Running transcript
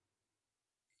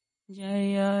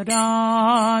जय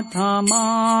राधा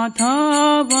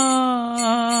माधव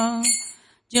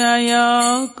जय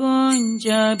कुंज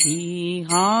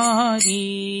बिहारी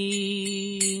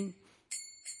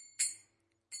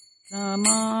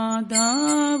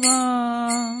माधव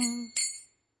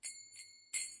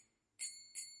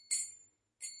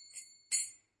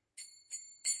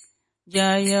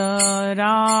जय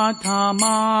राधा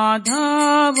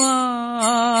माधव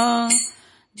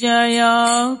जय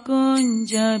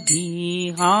कुंज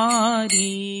बिहारी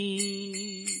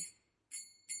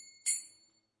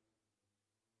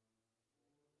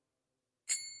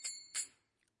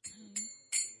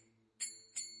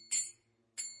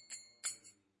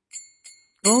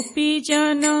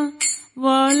गोपीजन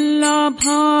वल्लभ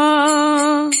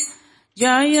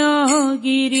जय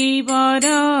गिरिवरधारी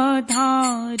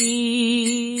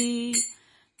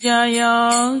जय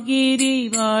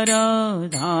गिरिवरधारी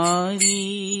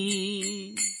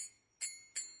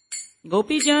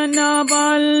गोपीजन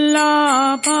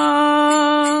वल्लभ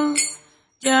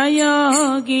जय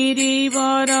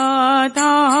गिरिवरधारी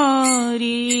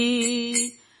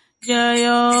जय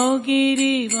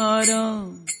गिरिवर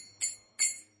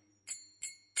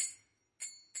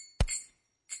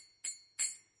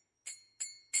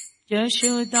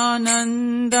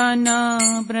यशोदानंदन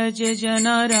ब्रज जन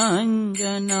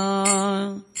रंजन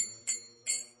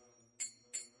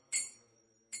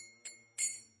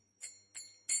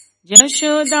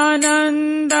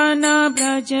यशोदानंदन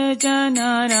ब्रज जन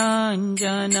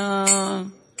रंजन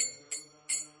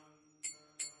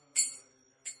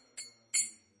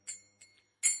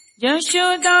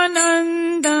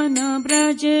यशोदानंदन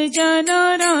ब्रज जन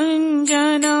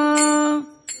रंजन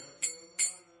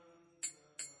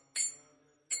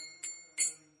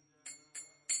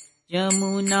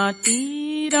यमुना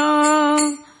तीरा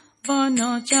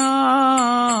वनचारी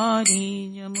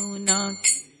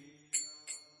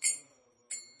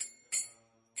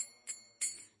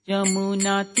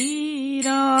यमुना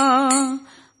तीरा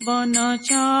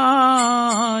वनचारी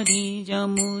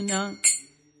यमुना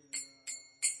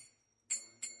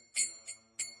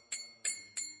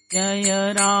जय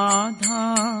राधा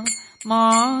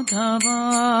माधव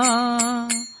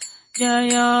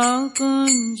जय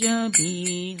कुंज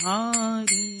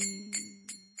बिहारी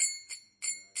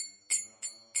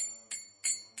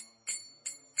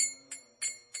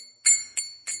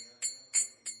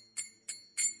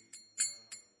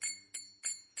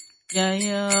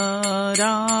जय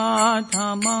राधा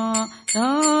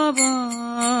माधव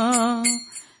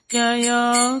जय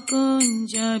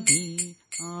कुंज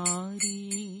बिहारी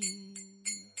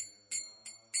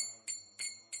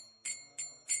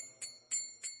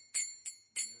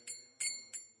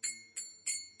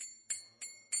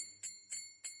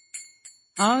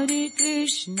हरे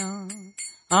कृष्णा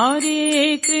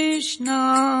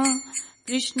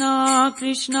कृष्णा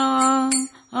कृष्णा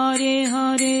हरे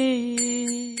हरे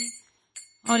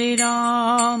हरे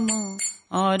राम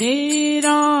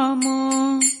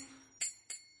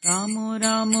राम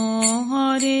राम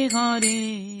हरे हरे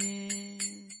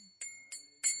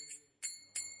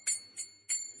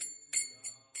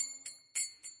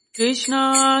कृष्णा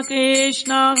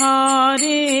कृष्णा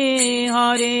हरे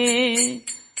हरे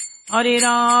हरे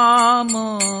राम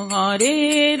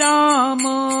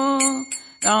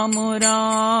राम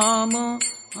राम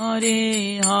हरे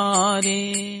हरे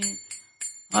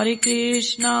हरे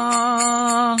कृष्णा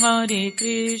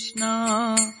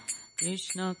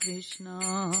कृष्णा कृष्णा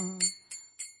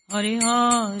हरे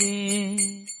हरे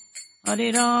हरे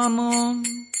राम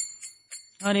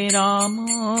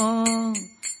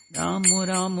राम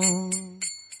राम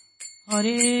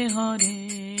हरे हरे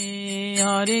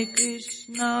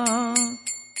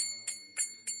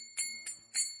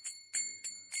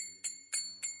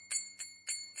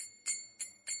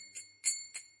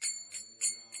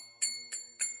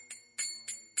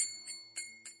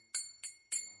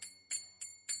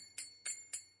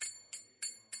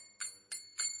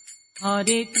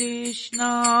हरे कृष्णा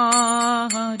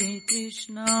हरे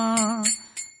कृष्णा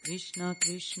कृष्णा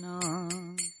कृष्णा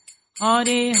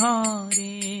हरे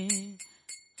हरे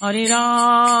हरे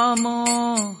राम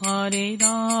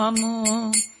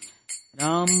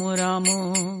राम राम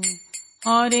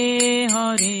हरे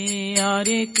हरे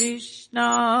हरे कृष्णा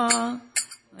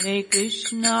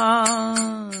कृष्णा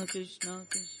कृष्णा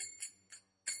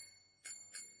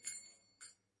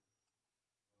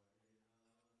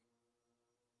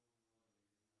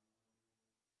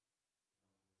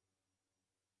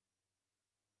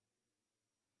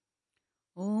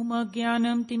ओम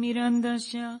अज्ञानं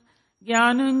तिमिरन्धस्य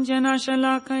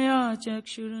ज्ञानाञ्जनशलाकया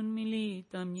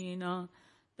चक्षुरुन्मीलितं येन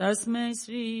तस्मै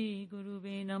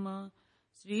श्रीगुरुवे नमः।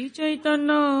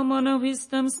 श्रीचैतन्य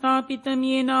मनोभीष्टं स्थापितं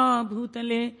येन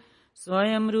भूतले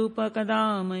स्वयं रूप कदा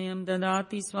मह्यं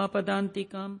ददाति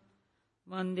स्वपदान्तिकम्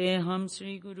वन्देऽहं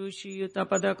श्रीगुरु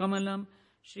श्रीयुतपदकमलं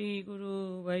श्रीगुरु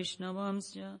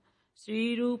वैष्णवंश्च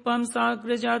श्रीरूपं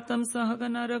साग्रजातं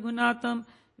सहगण रघुनाथं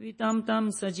वितं तं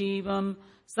सजीवं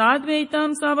साद्वैतं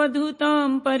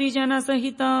सावधूतं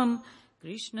परिजनसहितं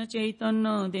कृष्णचैतन्य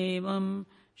देवं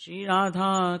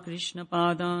श्रीराधा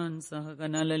कृष्णपादान्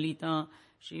सहगण ललिता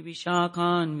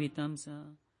श्रीविशाखान्वितं स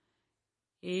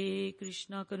हे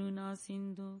कृष्ण करुणा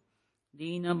सिन्धु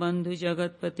दीनबन्धु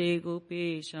जगत्पते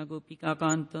गोपेश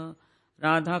गोपिकान्त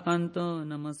राधाकान्त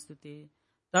नमस्तुते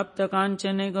तप्त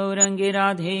काञ्चन गौरंगे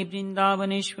राधे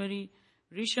वृन्दावनेश्वरी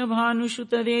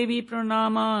वृषभानुसुत देवी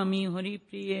प्रणमामि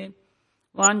हरिप्रिये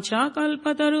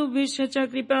वाञ्छाकल्पतरुभ्यश्च च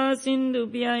कृपा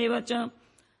सिन्धुभ्य एव च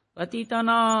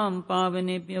पतितानां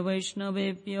पावनेभ्यो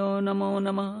वैष्णवेभ्यो नमो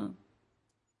नमः।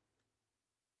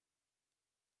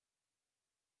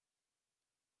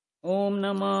 ओम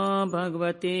नमः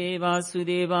भगवते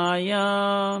वासुदेवाय।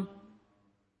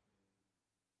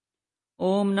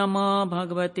 ओम नमः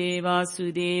भगवते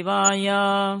वासुदेवाय।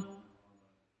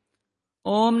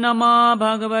 ओम नमः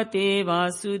भगवते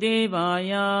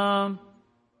वासुदेवाय।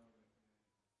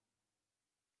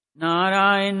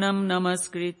 नारायणं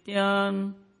नमस्कृत्य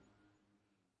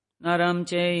नरं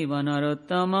चैव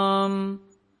नरोत्तमं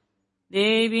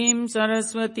देवीं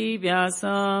सरस्वती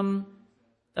व्यासं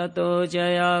ततो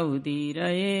जया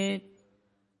उदीरयेत्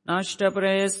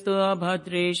नष्टप्रयस्तु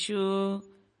अभद्रेषु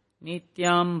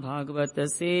नित्यां भागवत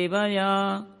सेवया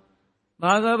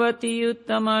भगवती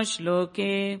उत्तम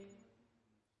श्लोके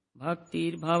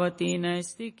भक्तिर्भवति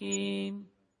नैस्तिकी।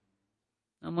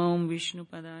 नमो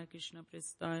विष्णुपदाय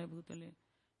कृष्णप्रेष्ठाय भूतले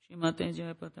श्रीमते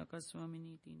जयपताका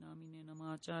स्वामिनीति नामिने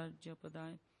नमाचार्य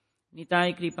पदाय निताय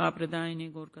कृपा प्रदायिने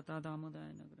गौरकथा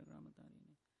दामोदाय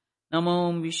नगरग्रामतारिणे। नमो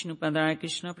विष्णुपदाय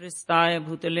कृष्णप्रेष्ठाय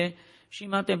भूतले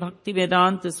श्रीमते भक्ति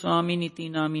वेदांत स्वामिनीति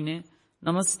नामिने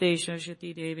नमस्ते सरस्वती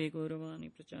देवे गौरवाणी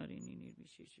प्रचारिणी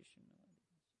निर्विशेष शून्यवादी।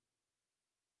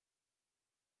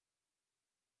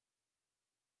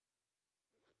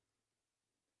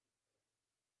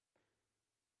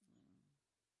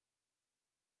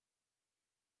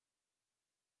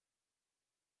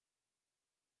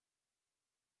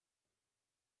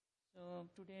 So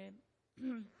today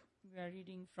we are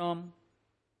reading from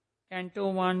Canto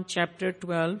 1, Chapter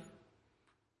 12,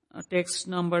 text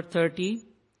number 30.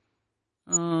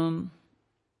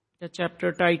 The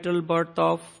chapter titled Birth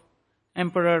of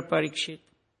Emperor Parikshit.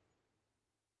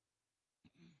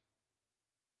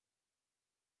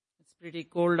 It's pretty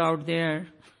cold out there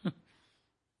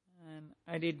and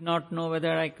I did not know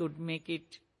whether I could make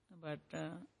it, but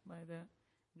by the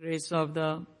grace of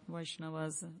the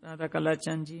Vaishnavas, Radha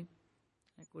Kalachandji,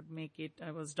 I could make it.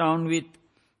 I was down with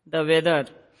the weather.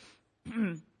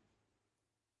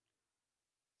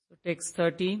 So text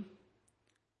 30.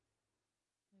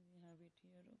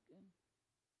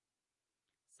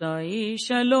 स ईश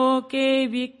लोके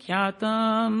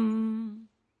विख्यातम्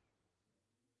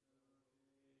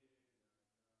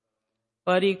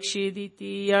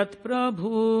परीक्षिदिति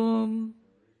यत्प्रभु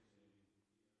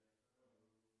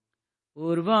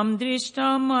पूर्वं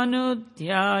दृष्टम्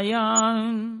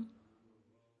अनुध्यायान्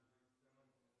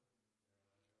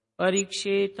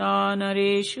परीक्षेता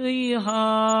नरेषु इह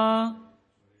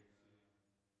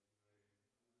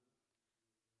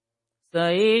स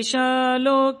एष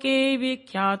लोके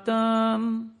विख्यातम्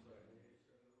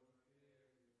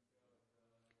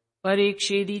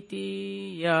परीक्षिदिति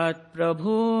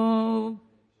यत्प्रभु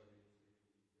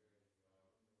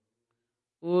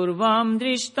पूर्वं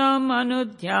दृष्टम्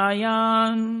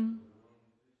अनुध्यायान्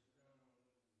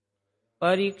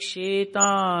परीक्षेता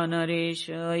नरेश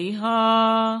इह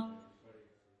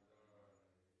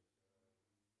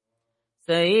स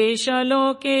एष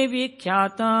लोके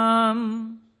विख्यातम्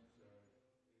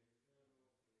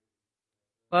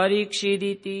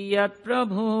परीक्षिदिति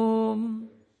यत्प्रभु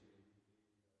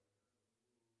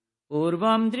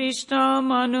पूर्वं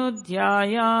दृष्टम्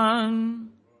अनुध्यायान्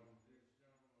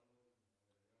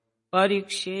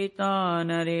परीक्षेता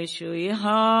नरेषु इह।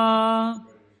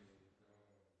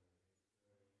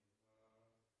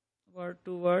 Word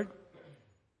to word.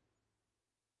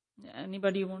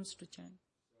 Anybody wants to chant?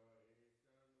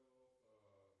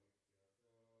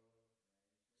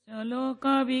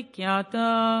 Saloka vikyata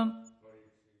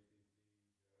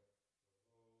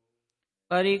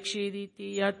parikshiditi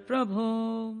yat prabho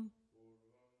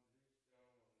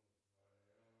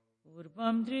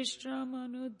urvam drishtam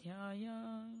anudhyaya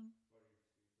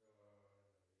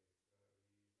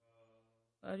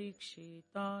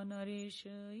parikshita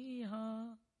naresha iha.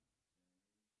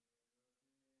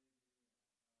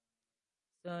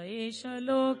 स एष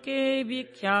लोके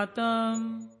विख्यातम्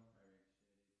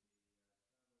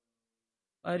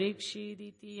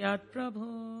परीक्षिदिति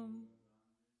यत्प्रभुम्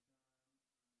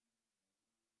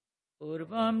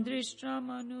पूर्वं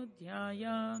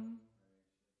दृष्टमनुध्यायम्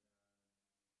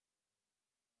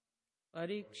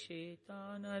परीक्षेत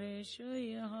नरेश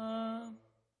यः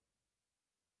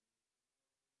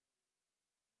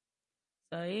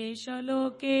स एष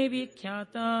लोके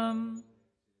विख्यातम्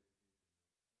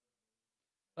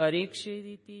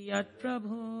परीक्षिदिति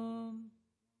यत्प्रभुम्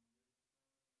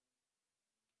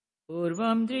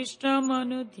पूर्वं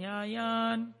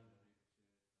दृष्टमनुध्यायान्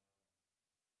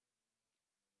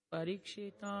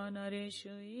परीक्षित नरेश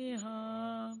यः.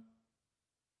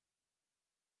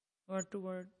 Word to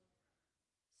word.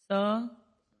 Sa,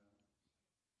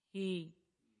 he,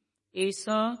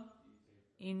 Esa,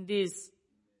 in this,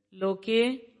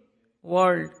 Loke,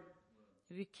 world,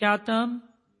 Vikhyatam,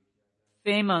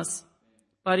 famous,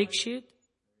 Parikshit,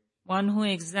 one who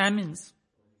examines,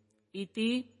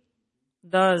 Iti,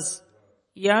 thus,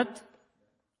 Yat,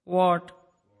 what,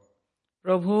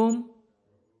 Prabhum,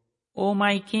 O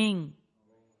my king,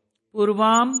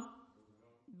 Purvam,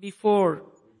 before,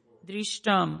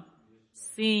 Drishtam,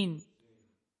 seen,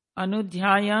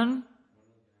 Anudhyayan,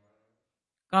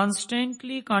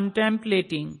 constantly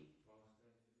contemplating,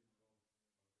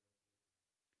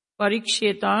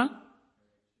 Pariksheta,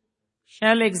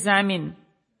 shall examine,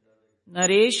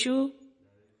 Nareshu,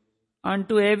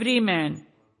 unto every man,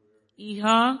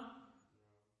 Iha,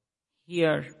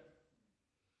 here.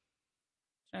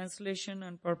 Translation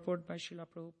and purport by Srila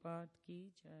Prabhupada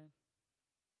ki jai.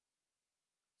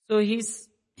 So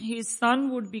his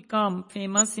son would become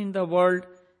famous in the world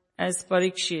as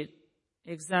Parikshit,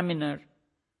 examiner,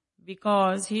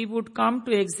 because he would come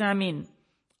to examine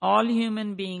all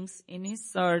human beings in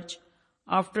his search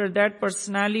after that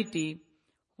personality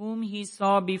whom he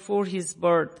saw before his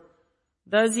birth.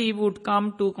 Thus he would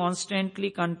come to constantly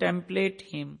contemplate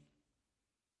him.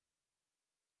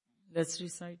 Let's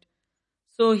recite.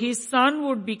 So his son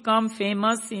would become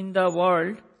famous in the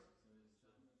world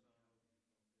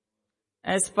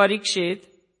as Parikshit,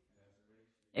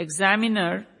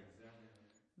 examiner,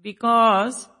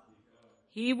 because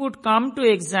he would come to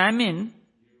examine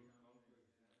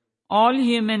all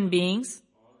human beings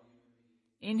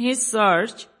in his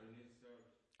search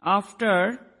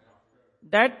after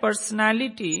that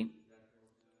personality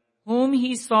whom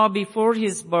he saw before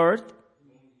his birth.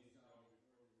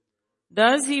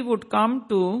 Thus he would come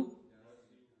to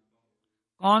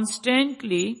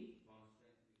constantly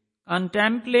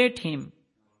contemplate him.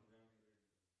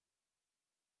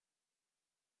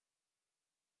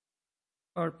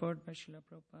 Purport by Srila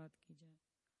Prabhupada ki jai.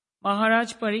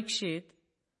 Maharaj Parikshit,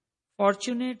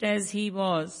 fortunate as he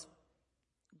was,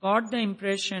 got the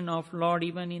impression of Lord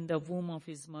even in the womb of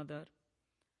his mother.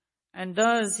 And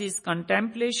thus his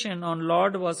contemplation on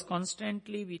Lord was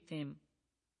constantly with him.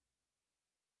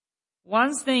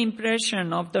 Once the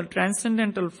impression of the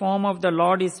transcendental form of the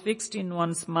Lord is fixed in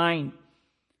one's mind,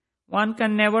 one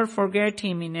can never forget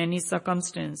him in any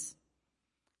circumstance.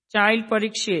 Child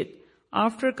Parikshit,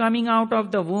 after coming out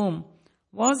of the womb,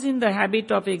 was in the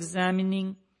habit of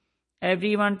examining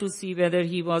everyone to see whether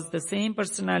he was the same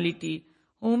personality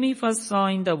whom he first saw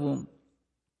in the womb.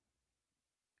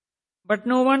 But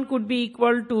no one could be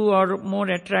equal to or more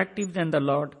attractive than the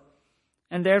Lord,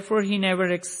 and therefore he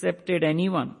never accepted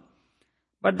anyone.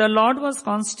 But the Lord was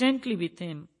constantly with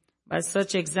him by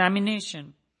such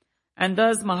examination, and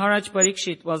thus Maharaj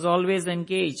Parikshit was always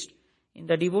engaged in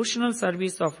the devotional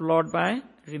service of Lord by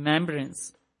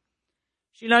remembrance.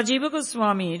 Srila Jiva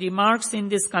Goswami remarks in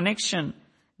this connection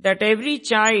that every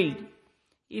child,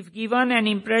 if given an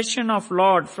impression of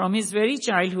Lord from his very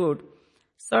childhood,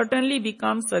 certainly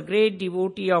becomes a great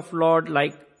devotee of Lord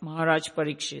like Maharaj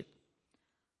Parikshit.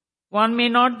 One may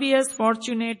not be as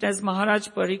fortunate as Maharaj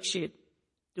Parikshit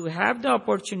to have the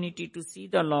opportunity to see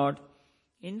the Lord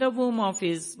in the womb of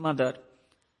his mother.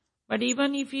 But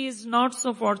even if he is not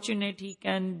so fortunate, he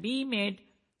can be made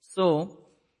so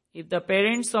if the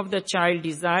parents of the child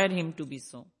desire him to be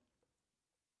so.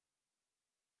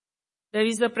 There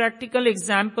is a practical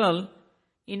example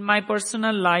in my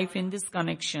personal life in this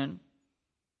connection.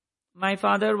 My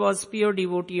father was pure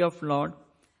devotee of Lord,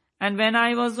 and when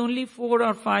I was only 4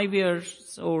 or 5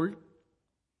 years old,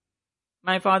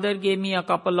 my father gave me a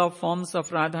couple of forms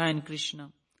of Radha and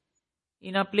Krishna.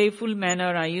 In a playful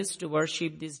manner, I used to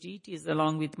worship these deities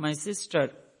along with my sister,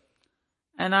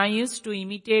 and I used to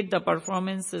imitate the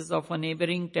performances of a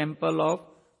neighboring temple of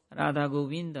Radha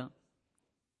Govinda.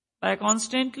 By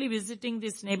constantly visiting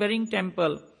this neighboring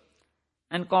temple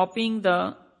and copying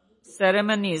the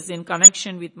ceremonies in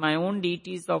connection with my own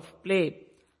deities of play,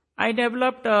 I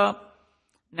developed a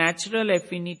natural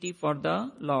affinity for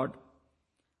the Lord.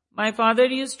 My father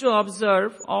used to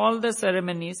observe all the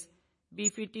ceremonies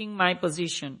befitting my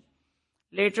position.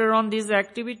 Later on, these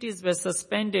activities were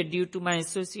suspended due to my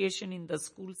association in the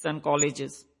schools and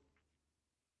colleges.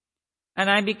 And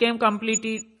I became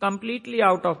completely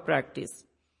out of practice.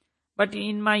 But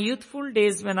in my youthful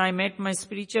days, when I met my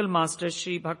spiritual master,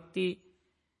 Srimad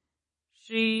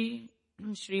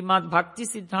Bhakti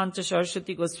Siddhanta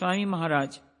Saraswati Goswami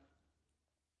Maharaj,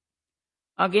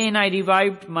 again I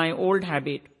revived my old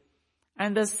habit,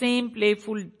 and the same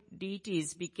playful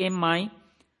deities became my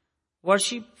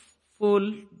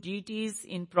worshipful deities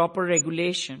in proper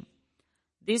regulation.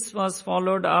 This was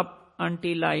followed up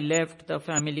until I left the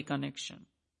family connection.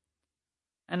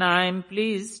 And I am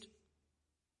pleased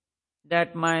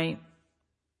that my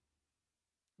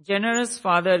generous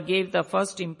father gave the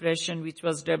first impression, which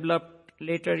was developed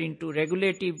later into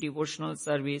regulative devotional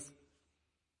service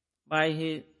by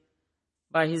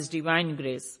his divine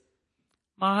grace.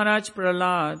 Maharaj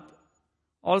Prahlad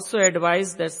also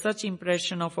advised that such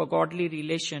impression of a godly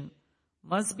relation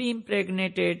must be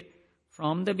impregnated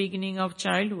from the beginning of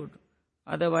childhood.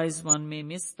 Otherwise, one may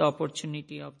miss the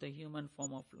opportunity of the human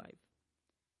form of life,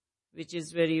 which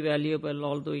is very valuable,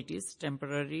 although it is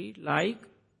temporary like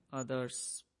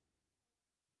others.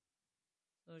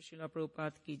 So, Srila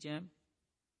Prabhupada ki jai.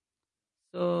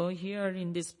 So, here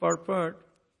in this purport,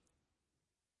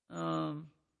 Srila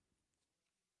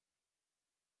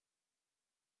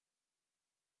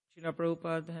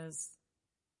Prabhupada has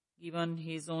given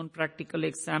his own practical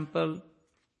example,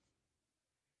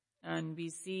 and we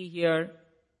see here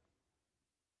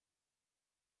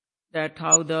that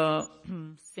how the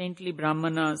saintly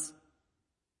Brahmanas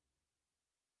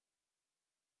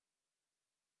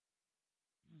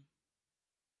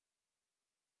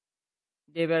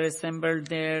they were assembled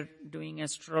there doing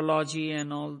astrology,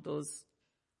 and all those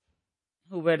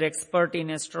who were expert in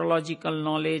astrological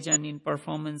knowledge and in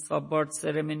performance of birth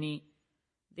ceremony,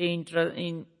 they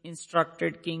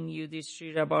instructed King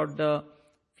Yudhishthira about the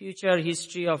future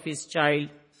history of his child.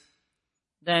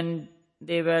 Then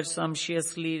they were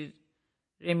sumptuously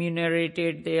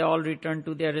remunerated. They all returned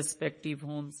to their respective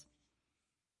homes.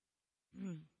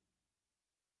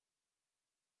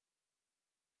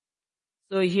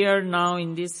 So here now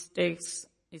in this text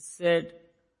it said,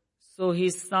 so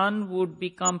his son would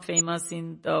become famous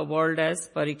in the world as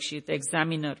Parikshit,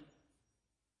 examiner.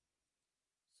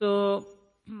 So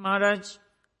Maharaj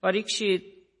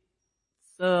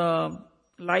Parikshit's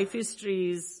life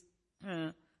history is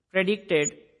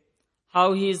predicted,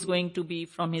 how he is going to be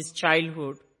from his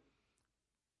childhood,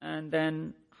 and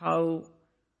then how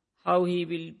he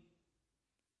will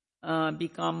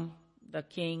become the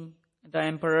king, the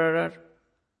emperor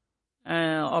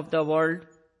of the world,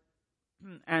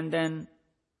 and then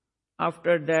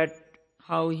after that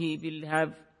how he will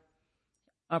have,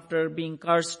 after being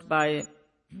cursed by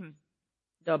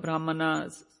the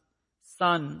Brahmana's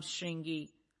son Shringi,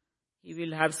 he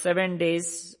will have 7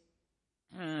 days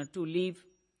to live,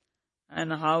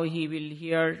 and how he will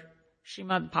hear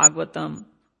Srimad Bhagavatam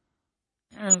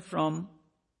from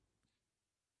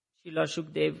Srila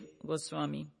Shukdev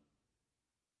Goswami.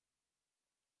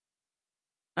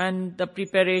 And the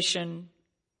preparation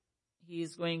he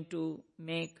is going to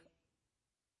make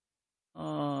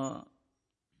to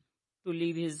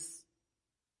leave his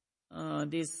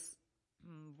this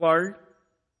world.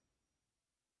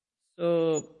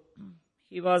 So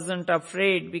he wasn't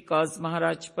afraid, because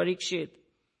Maharaj Parikshit,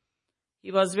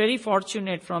 he was very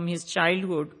fortunate from his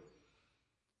childhood.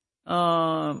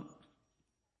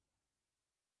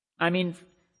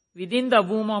 Within the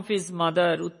womb of his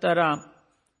mother Uttara,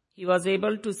 he was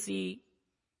able to see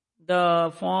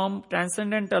the form,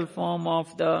 transcendental form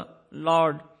of the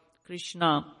Lord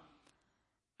Krishna.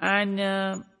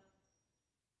 And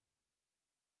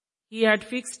he had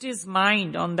fixed his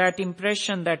mind on that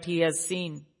impression that he has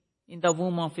seen in the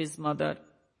womb of his mother.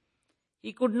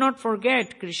 He could not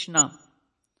forget Krishna.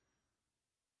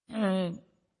 He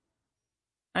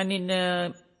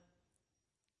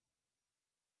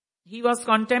was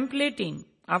contemplating,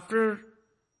 after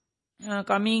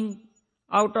coming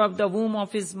out of the womb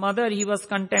of his mother, he was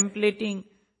contemplating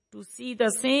to see the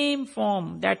same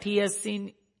form that he has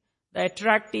seen, the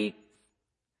attractive,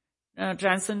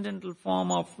 transcendental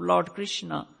form of Lord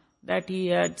Krishna that he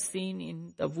had seen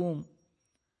in the womb.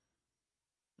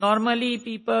 Normally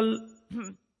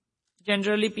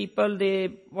generally people,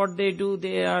 what they do,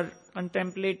 they are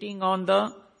contemplating on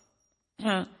the,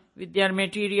 with their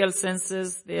material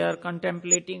senses, they are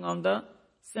contemplating on the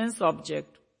sense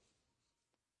object.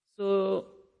 So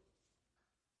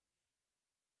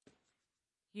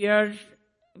here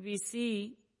we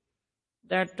see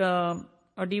that a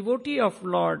devotee of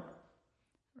Lord,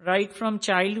 right from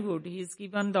childhood, he is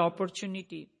given the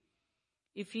opportunity.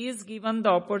 If he is given the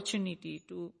opportunity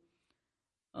to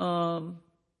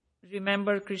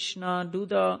remember Krishna, do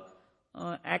the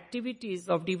activities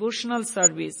of devotional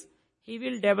service, he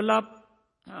will develop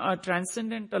a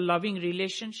transcendental loving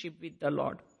relationship with the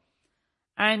Lord.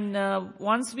 And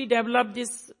once we develop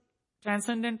this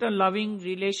transcendental loving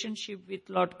relationship with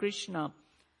Lord Krishna,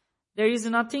 there is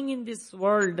nothing in this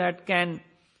world that can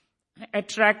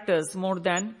attract us more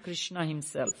than Krishna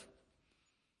himself.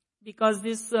 Because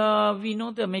this, we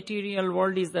know the material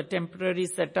world is the temporary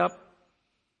setup,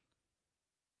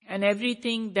 and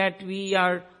everything that we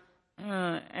are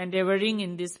endeavoring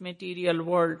in this material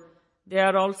world, they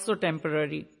are also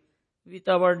temporary. With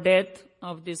our death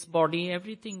of this body,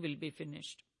 everything will be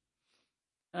finished.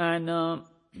 And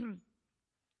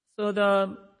so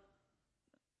the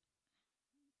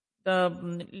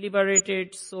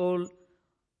liberated soul,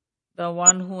 the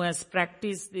one who has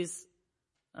practiced this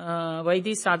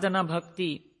Vaidhi sadhana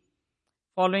bhakti,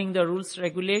 following the rules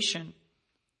regulation,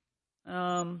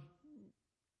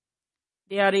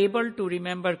 they are able to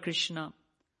remember Krishna,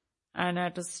 and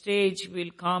at a stage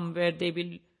will come where they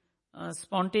will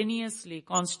spontaneously,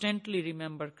 constantly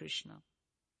remember Krishna.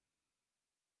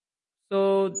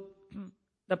 So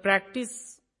the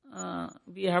practice,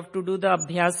 we have to do the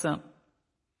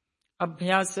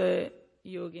abhyasa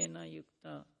yogena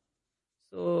yukta.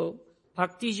 So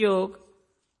bhakti yoga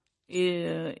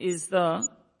is the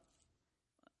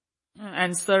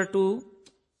answer to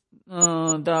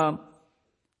the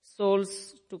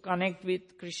souls to connect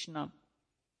with Krishna.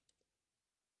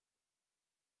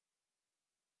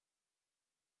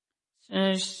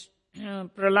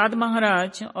 Prahlad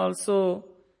Maharaj also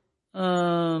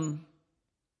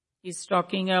is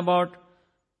talking about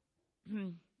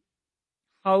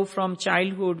how from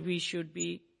childhood we should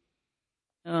be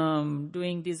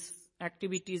doing these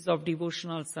activities of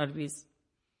devotional service.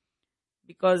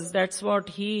 Because that's what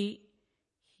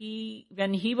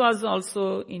when he was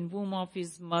also in womb of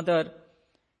his mother,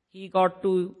 he got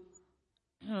to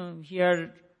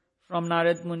hear from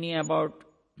Narad Muni about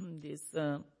this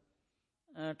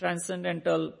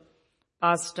transcendental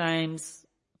pastimes,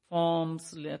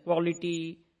 forms,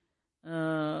 quality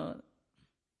of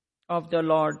the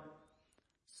Lord.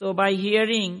 So by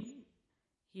hearing,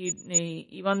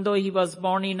 even though he was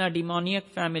born in a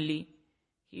demoniac family,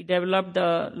 he developed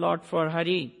the Lord for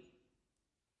Hari.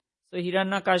 So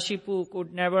Hiranyakashipu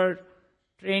could never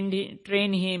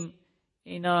train him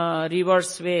in a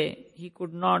reverse way. He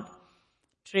could not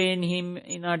train him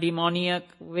in a demoniac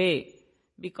way,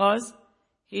 because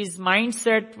his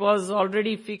mindset was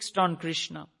already fixed on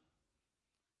Krishna.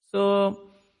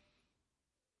 So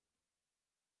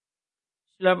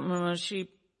Shri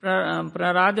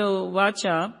Prarada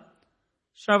Uvacha,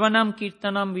 Shravanam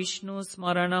Kirtanam Vishnu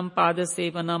Smaranam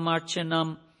Padasevanam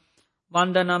Archanam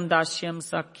Vandanam Dasyam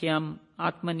Sakhyam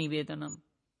Atmanivedanam.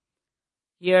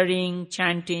 Hearing,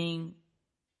 chanting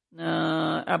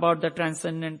about the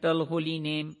transcendental holy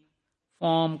name,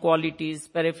 form, qualities,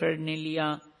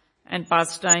 paraphernalia, and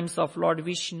pastimes of Lord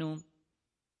Vishnu.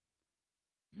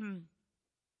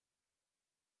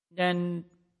 Then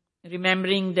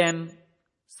remembering them,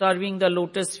 serving the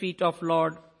lotus feet of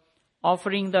Lord,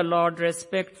 offering the Lord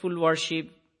respectful worship,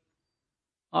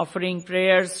 offering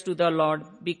prayers to the Lord,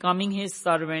 becoming His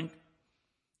servant,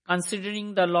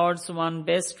 considering the Lord's one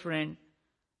best friend,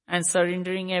 and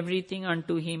surrendering everything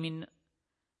unto Him.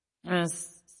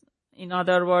 In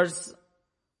other words,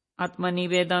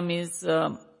 Atmanivedam is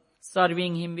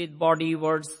serving Him with body,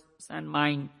 words, and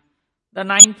mind. The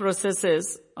 9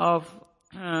 processes of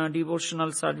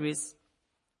devotional service,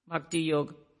 Bhakti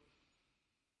Yoga.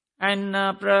 And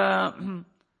Prahlad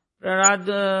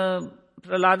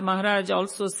Maharaj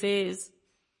also says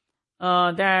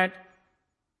that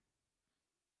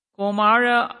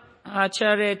Komara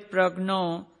acharet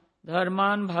pragno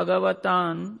dharman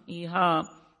bhagavatan iha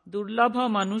durlabha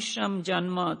manusham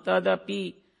janma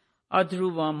tadapi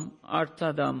adhruvam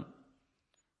arthadam.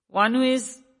 One who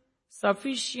is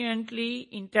sufficiently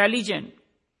intelligent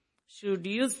should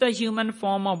use the human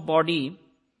form of body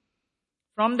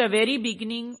from the very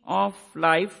beginning of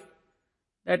life,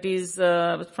 that is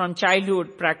from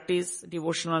childhood, practice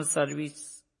devotional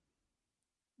service,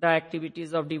 the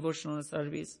activities of devotional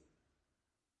service.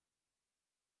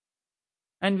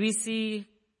 And we see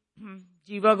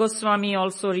Jiva Goswami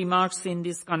also remarks in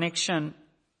this connection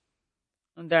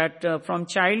that from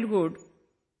childhood,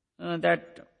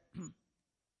 that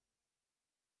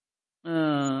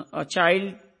a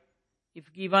child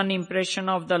If given impression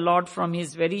of the Lord from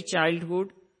his very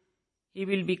childhood, he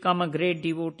will become a great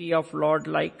devotee of Lord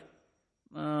like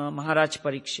Maharaj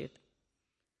Parikshit.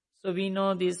 So we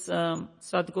know this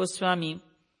Sad Goswami,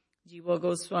 Jiva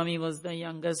Goswami was the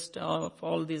youngest of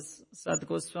all these Sad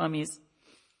Goswamis.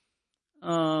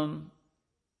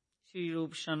 Sri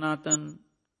Rup Sanatan,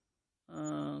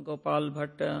 Gopal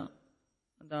Bhatta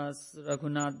Das,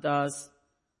 Raghunath Das,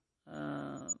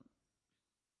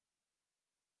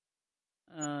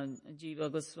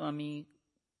 Jiva Goswami,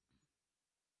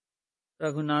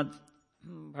 Raghunath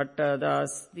Bhatta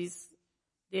Das.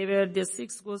 They were the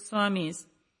 6 Goswamis.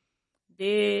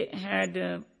 They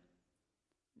had,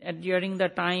 during the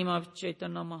time of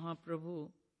Chaitanya Mahaprabhu,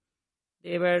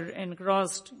 they were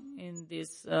engrossed in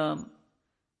this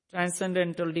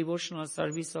transcendental devotional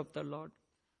service of the Lord.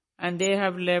 And they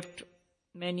have left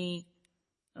many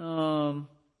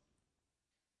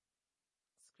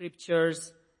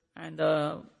scriptures and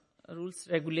rules,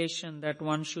 regulation that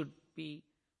one should be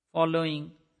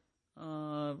following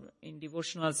in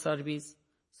devotional service,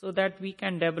 so that we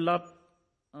can develop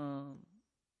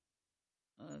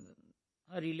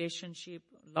a relationship,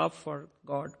 love for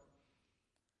God,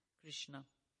 Krishna.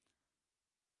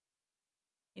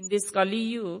 In this Kali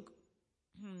Yuga,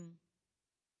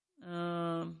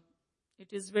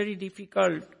 it is very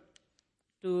difficult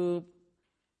to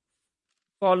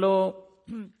follow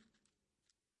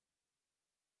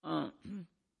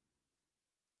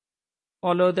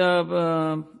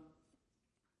the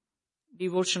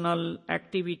devotional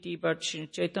activity, but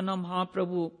Chaitanya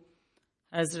Mahaprabhu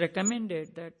has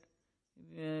recommended that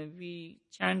we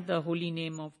chant the holy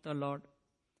name of the Lord.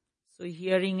 So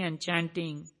hearing and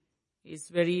chanting is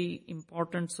very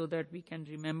important so that we can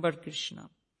remember Krishna.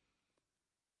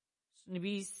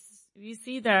 We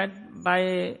see that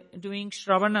by doing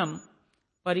Shravanam,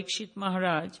 Parikshit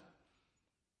Maharaj,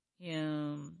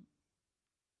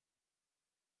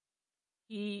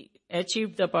 he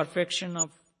achieved the perfection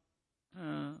of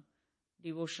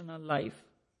devotional life.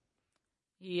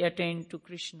 He attained to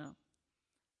Krishna.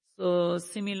 So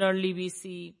similarly we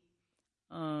see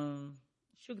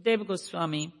Shukdev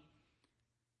Goswami,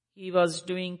 he was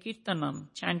doing Kirtanam,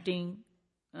 chanting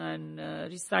and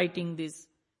reciting this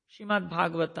Srimad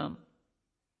Bhagavatam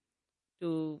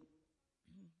to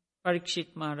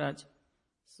Parikshit Maharaj.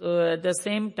 So at the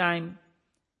same time,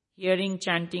 hearing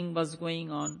chanting was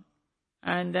going on.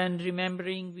 And then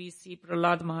remembering, we see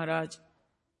Prahlad Maharaj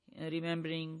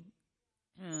remembering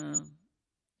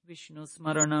Vishnu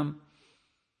Smaranam.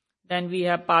 Then we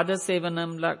have Pada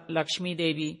Sevanam, Lakshmi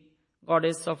Devi,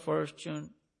 goddess of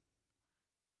fortune.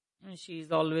 And she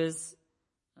is always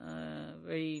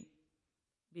very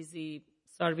busy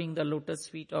serving the lotus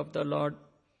feet of the Lord.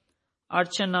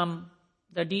 Archanam,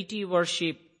 the deity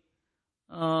worship,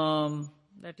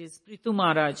 that is Prithu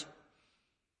Maharaj.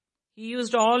 He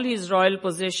used all his royal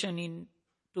possession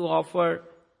to offer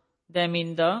them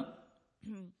in the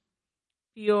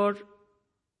pure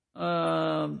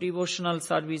devotional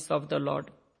service of the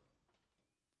Lord.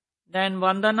 Then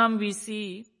Vandanam, we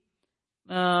see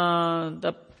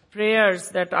the prayers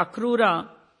that Akrura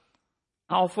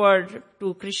offered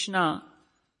to Krishna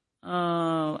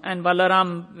and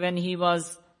Balaram when he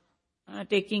was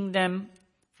taking them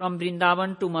from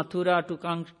Vrindavan to Mathura to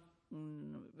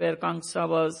where Kamsa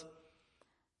was.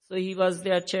 So he was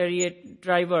their chariot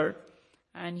driver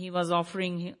and he was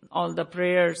offering all the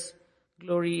prayers,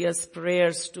 glorious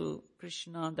prayers to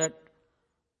Krishna, that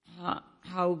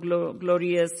how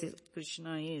glorious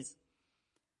Krishna is.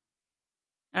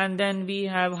 And then we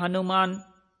have Hanuman,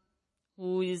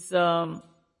 who is in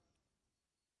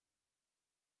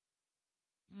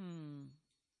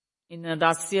a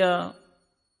Dasya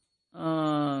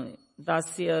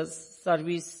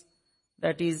service,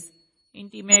 that is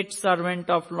intimate servant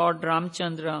of Lord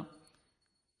Ramchandra.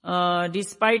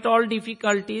 Despite all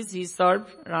difficulties, he served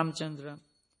Ramchandra.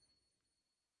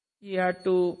 He had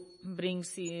to bring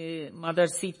Mother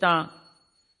Sita,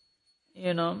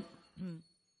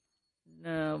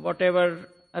 whatever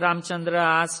Ramchandra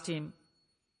asked him.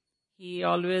 He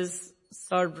always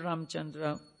served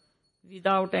Ramchandra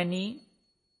without any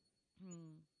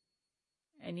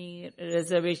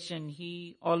reservation.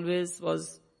 He always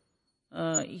was,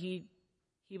 he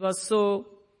was so,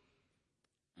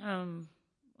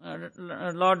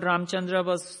 Lord Ramchandra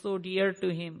was so dear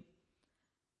to him,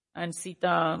 and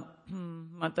Sita,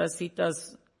 Mata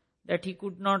Sita's, that he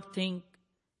could not think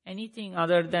anything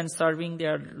other than serving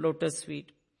their lotus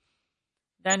feet.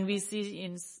 Then we see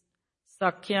in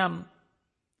Sakhyam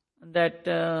that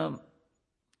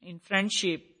in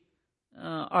friendship,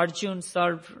 Arjun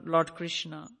served Lord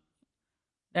Krishna.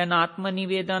 Then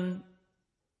Atmanivedan,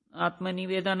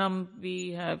 Atmanivedanam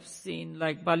we have seen,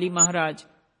 like Bali Maharaj,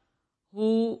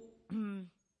 who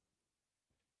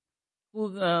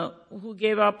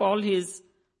gave up all his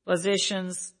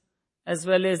possessions as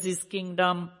well as his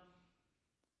kingdom,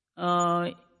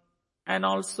 and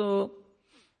also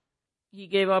he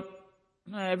gave up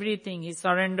everything. He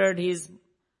surrendered his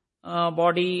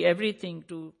body, everything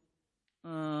to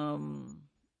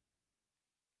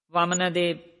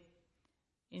Vamanadev,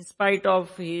 in spite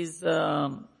of his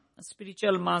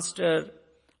spiritual master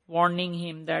warning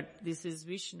him that this is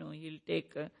Vishnu, he'll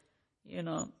take,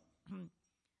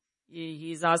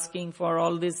 he is asking for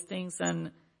all these things,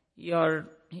 and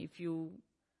if you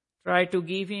try to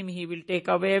give him, he will take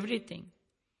away everything.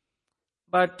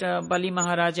 But Bali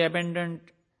Maharaj abandoned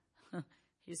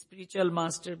his spiritual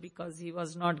master because he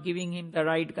was not giving him the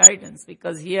right guidance.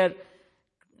 Because here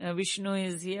Vishnu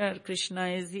is here, Krishna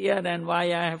is here, and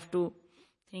why I have to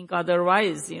think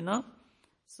otherwise,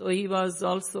 So he was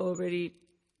also a very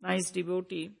nice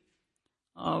devotee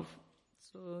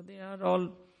so they are all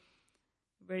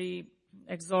very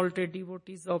exalted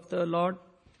devotees of the Lord.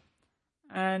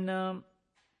 And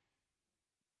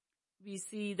we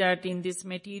see that in this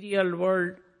material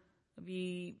world,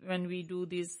 when we do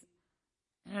this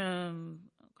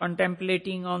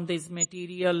contemplating on this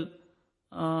material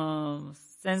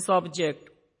sense object,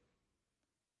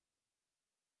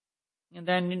 and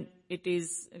then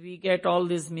we get all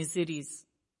these miseries.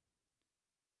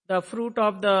 The fruit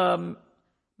of the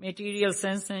material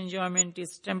sense enjoyment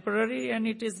is temporary and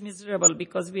it is miserable,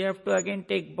 because we have to again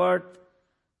take birth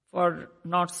for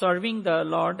not serving the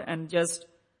Lord and just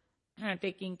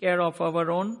taking care of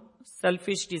our own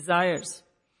selfish desires.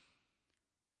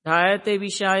 Dhayate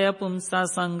vishaya pumsa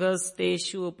sangas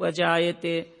teshu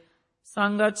upajayate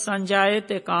sangat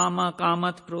sanjayate kama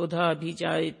kamat krodha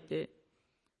abhijayate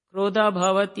krodha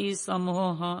bhavati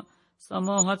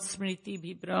samohat smriti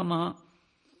vibhrama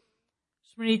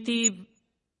smriti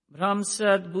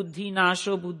Brahmsad buddhi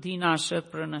nashat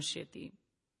pranashyati.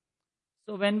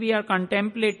 So when we are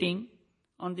contemplating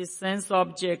on this sense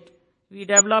object, we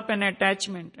develop an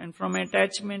attachment, and from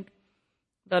attachment,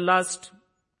 the lust,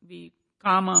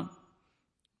 kama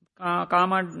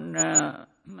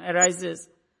arises.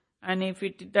 And if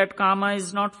that kama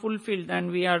is not fulfilled,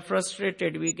 then we are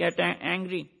frustrated, we get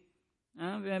angry.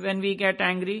 When we get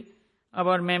angry,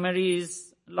 our memory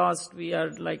is lost, we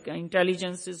are like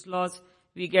intelligence is lost,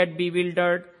 we get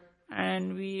bewildered,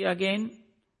 and we again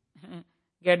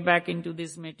get back into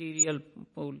this material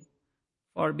pool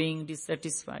for being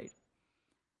dissatisfied.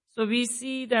 So we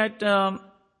see that Srila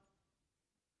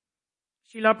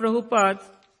Prabhupada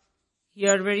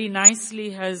here very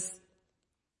nicely has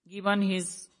given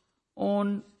his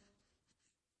own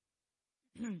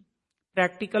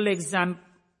practical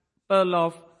example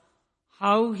of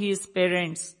how his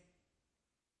parents,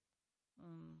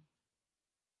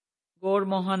 Gaur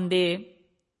Mohan De,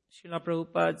 Srila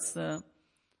Prabhupada's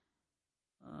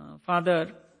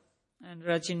father, and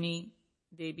Rajini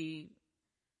Devi,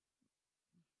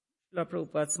 Srila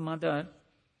Prabhupada's mother.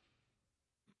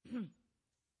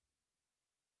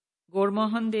 Gaur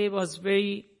Mohan De was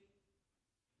very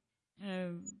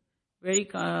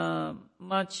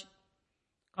much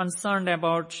concerned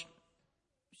about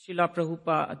Srila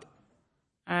Prabhupada,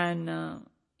 and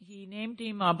he named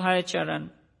him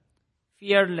Abhayacharan,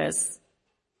 fearless,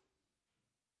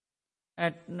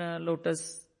 at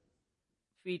lotus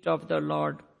feet of the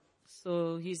Lord.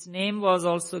 So his name was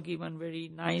also given very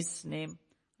nice name,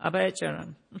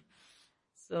 Abhayacharan.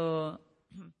 So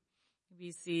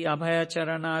we see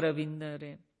Abhayacharana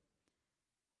Ravindare.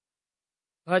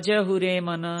 Bhaja hure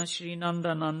mana Shri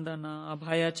Nanda Nandana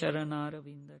Abhayacharana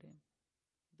Ravindare.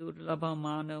 Durlabha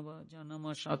manava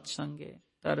janama satsange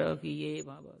tarahiye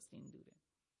bhava sindure.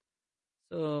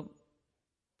 So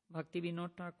Bhakti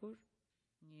Vinod Thakur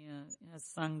has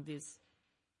sung this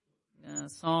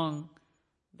song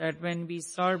that when we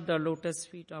serve the lotus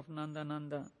feet of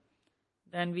Nandananda,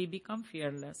 then we become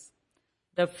fearless.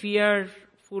 The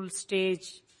fearful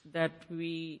stage that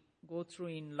we go through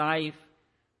in life,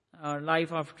 or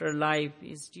life after life,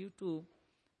 is due to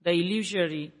the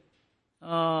illusory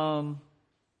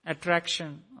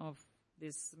attraction of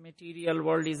this material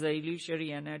world. Is an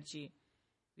illusory energy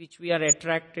which we are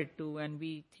attracted to, and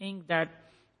we think that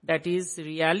is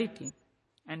reality,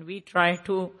 and we try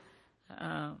to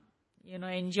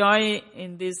enjoy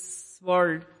in this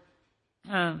world,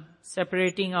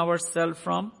 separating ourselves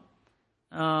from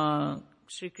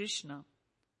Sri Krishna,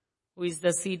 who is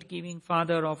the seed-giving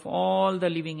father of all the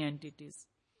living entities.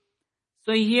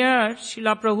 So here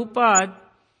Srila Prabhupada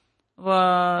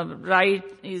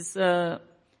is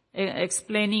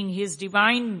explaining his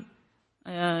divine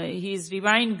His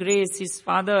Divine Grace, his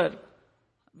father,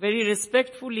 very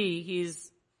respectfully he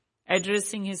is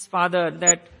addressing his father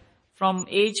that from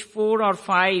age 4 or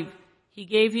 5, he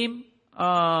gave him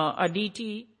a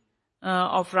deity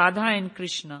of Radha and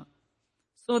Krishna,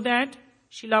 so that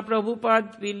Srila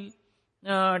Prabhupada will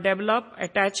develop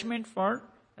attachment for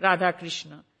Radha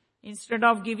Krishna. Instead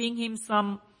of giving him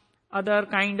some other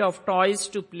kind of toys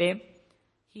to play,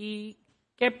 he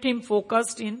kept him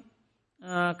focused in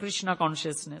Krishna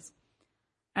consciousness.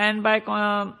 And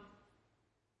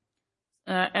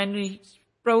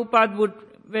Prabhupada would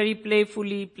very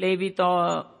playfully play with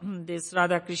these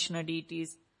Radha Krishna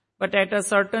deities. But at a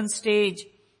certain stage,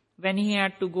 when he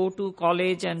had to go to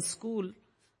college and school,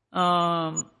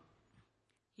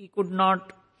 he could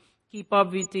not keep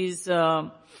up with his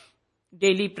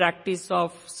daily practice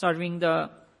of serving the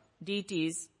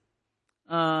deities,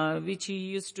 which he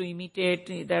used to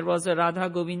imitate. There was a Radha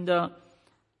Govinda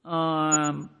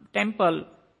temple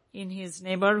in his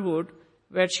neighborhood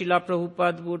where Srila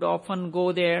Prabhupada would often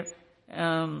go there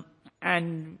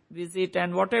and visit,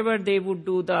 and whatever they would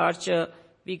do, the Archa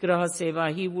Vigraha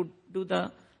Seva, he would do the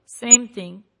same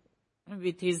thing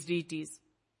with his deities.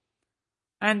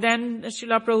 And then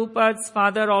Srila Prabhupada's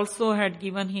father also had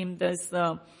given him this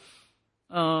the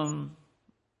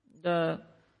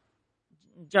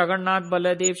Jagannath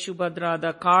Baladev Subhadra,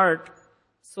 the cart,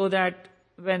 so that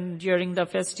when during the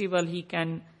festival he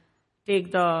can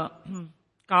take the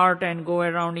cart and go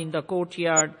around in the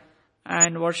courtyard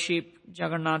and worship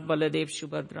Jagannath Baladev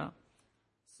Subhadra.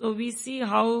 So we see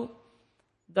how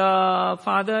the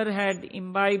father had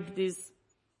imbibed this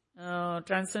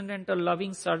transcendental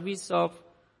loving service of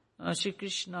Shri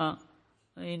Krishna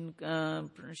in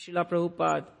Srila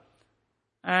Prabhupada.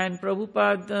 And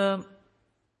Prabhupada,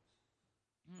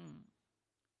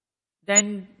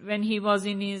 then when he was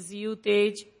in his youth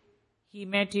age, he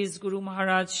met his Guru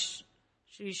Maharaj,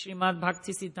 Shri Srimad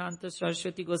Bhakti Siddhanta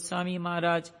Saraswati Goswami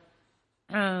Maharaj.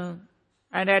 And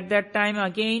at that time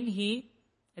again he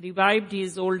revived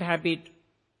his old habit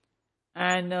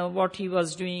and what he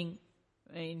was doing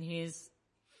in his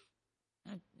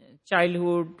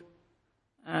childhood.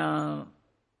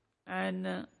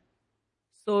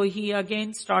 So he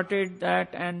again started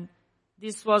that, and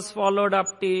this was followed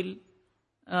up till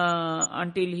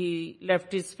until he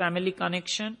left his family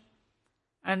connection.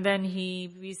 And then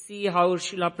we see how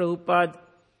Srila Prabhupada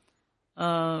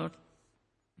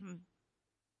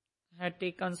had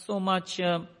taken so much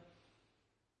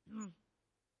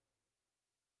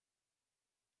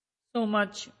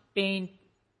pain,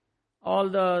 all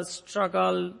the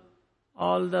struggle,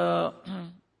 all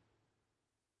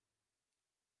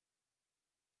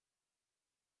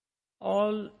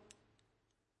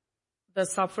the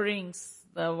sufferings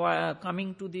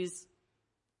coming to this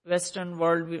Western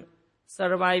world,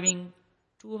 surviving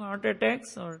 2 heart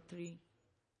attacks or 3,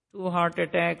 2 heart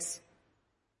attacks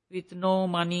with no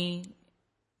money,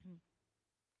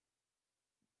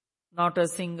 not a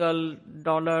single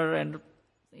dollar, and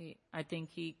I think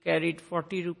he carried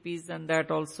 40 rupees, and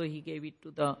that also he gave it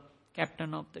to the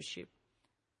captain of the ship.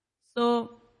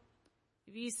 So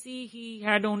we see he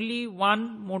had only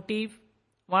one motive,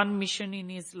 one mission in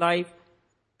his life,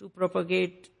 to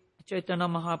propagate Chaitanya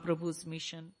Mahaprabhu's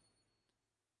mission.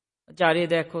 Jare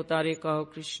dekho tare kaho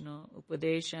Krishna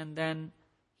Upadesh. And then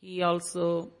he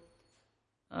also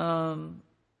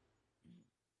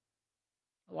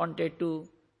wanted to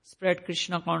spread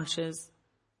Krishna consciousness,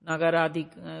 Nagaradi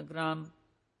Gram,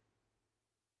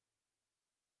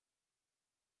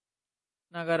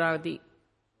 Nagaradi.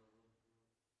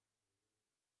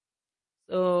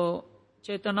 So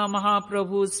Chaitanya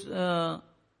Mahaprabhu's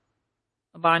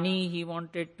Bani he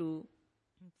wanted to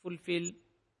fulfill.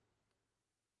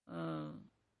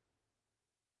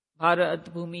 Bharat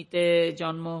bhumite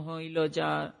janmo hoilo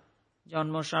jar,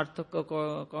 janmo sarthaka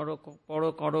karo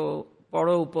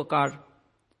paro upakar.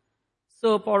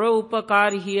 So paro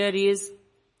upakar here is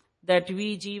that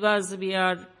we jivas, we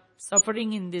are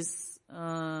suffering in this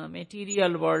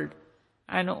material world,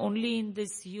 and only in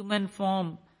this human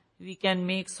form we can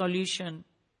make solution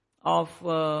of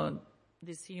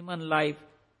this human life.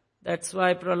 That's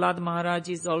why Prahlad Maharaj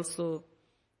is also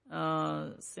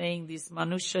saying this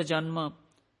Manushya Janma.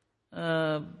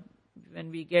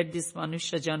 When we get this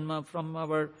Manushya Janma from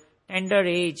our tender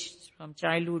age, from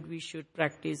childhood, we should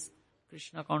practice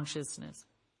Krishna consciousness.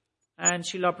 And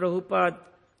Srila Prabhupada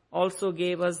also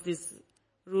gave us this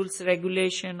rules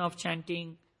regulation of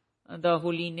chanting the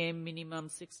holy name minimum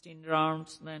 16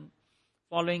 rounds, then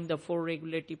following the 4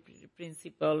 regulative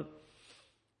principle,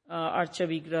 Archa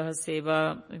Vigraha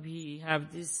Seva. We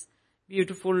have this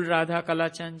beautiful Radha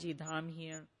Kalachandji Dham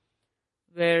here,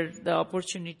 where the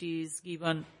opportunity is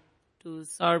given to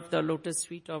serve the lotus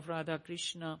feet of Radha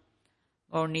Krishna,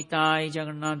 Gaur Nitai,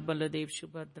 Jagannath, Baladev,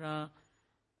 Subhadra,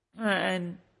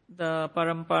 and the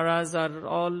paramparas are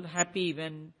all happy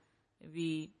when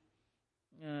we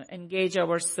engage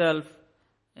ourselves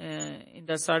in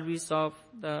the service of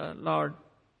the Lord.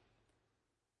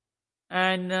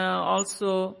 And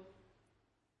also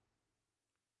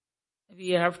we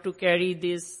have to carry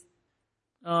this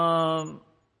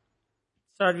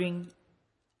serving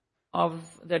of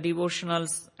the devotional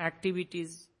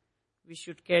activities. We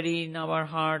should carry in our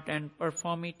heart and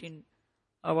perform it in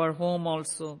our home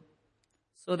also,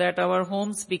 so that our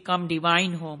homes become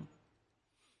divine home.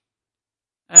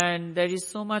 And there is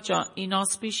so much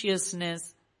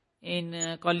inauspiciousness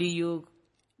in Kali Yuga.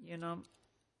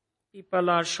 People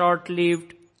are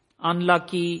short-lived,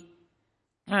 unlucky,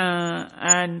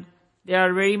 and they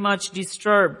are very much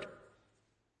disturbed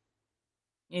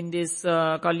in this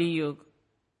Kali Yuga.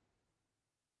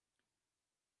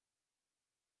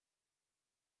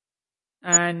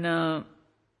 And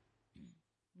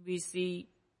we see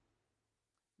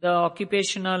the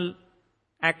occupational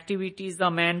activities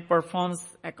a man performs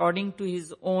according to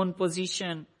his own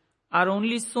position are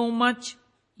only so much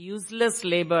useless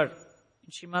labor.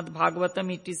 In Srimad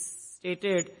Bhagavatam it is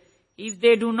stated, if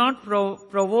they do not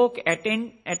provoke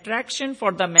attraction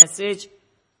for the message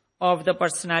of the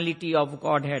personality of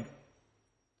Godhead.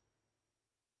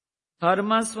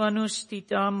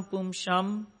 Dharmasvanushtitam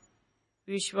pumsham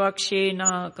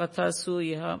vishvakshena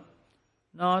kathasuya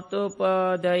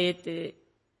natopadayate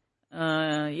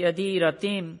yadi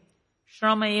ratim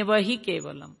shrama eva hi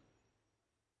kevalam.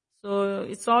 So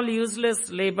it's all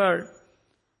useless labor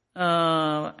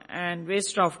and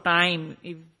waste of time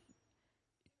if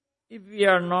we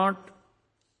are not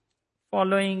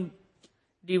following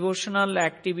devotional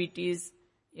activities.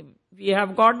 We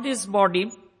have got this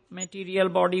body, material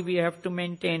body we have to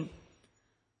maintain,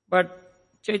 but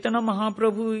Chaitanya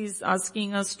Mahaprabhu is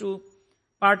asking us to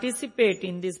participate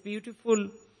in this beautiful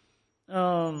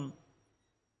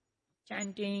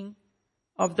chanting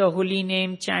of the holy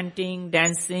name, chanting,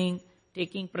 dancing,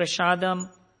 taking prasadam.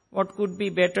 What could be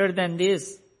better than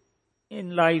this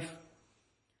in life?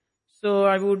 So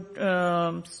I would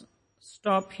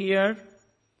stop here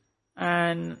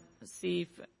and see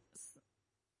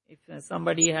if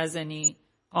somebody has any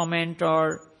comment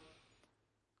or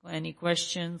any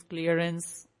questions,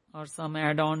 clearance, or some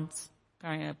add-ons.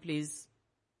 Please.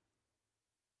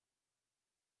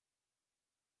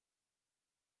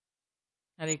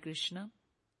 Hare Krishna.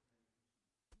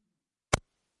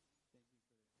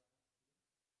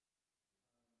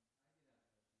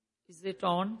 Is it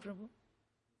on, Prabhu?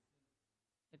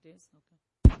 It is?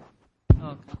 Okay.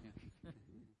 Okay.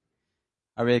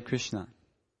 Hare Krishna.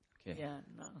 Okay. Yeah,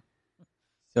 no.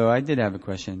 So I did have a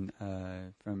question.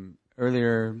 From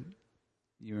earlier,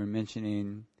 you were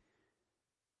mentioning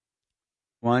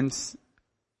once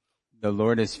the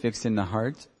Lord is fixed in the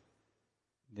heart,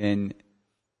 then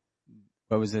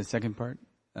what was the second part?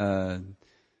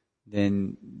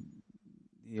 Then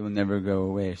he will never go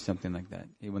away or something like that.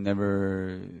 He will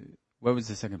never... What was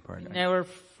the second part? Never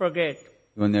forget.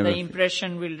 He will never the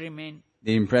impression will remain.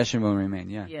 The impression will remain,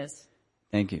 yeah. Yes.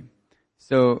 Thank you.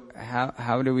 So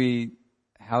how do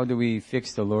we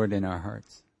fix the Lord in our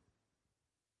hearts?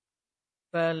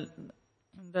 Well,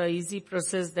 the easy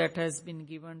process that has been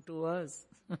given to us,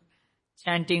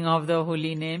 chanting of the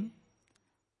holy name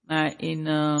in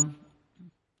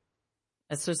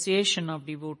association of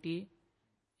devotee,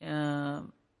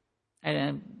 and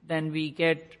then we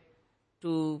get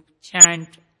to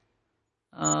chant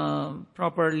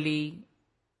properly,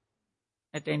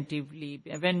 attentively.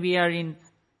 When we are in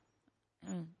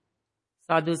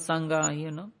sadhu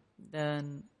sangha,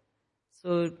 then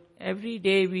so every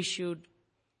day we should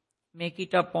make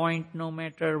it a point, no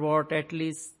matter what, at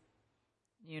least,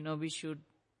 we should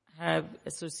have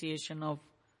association of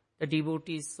the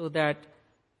devotees so that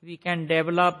we can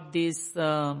develop this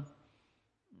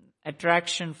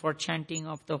attraction for chanting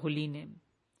of the holy name.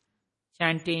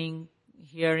 Chanting,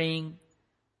 hearing,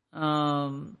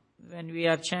 when we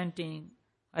are chanting,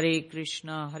 Hare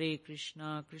Krishna,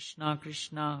 Krishna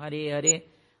Krishna, Hare Hare,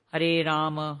 Hare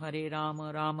Rama,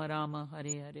 Rama Rama,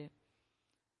 Hare Hare.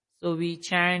 So we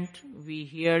chant, we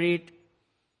hear it,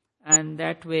 and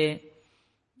that way,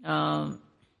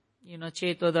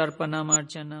 Cheto Darpanam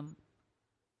Archanam.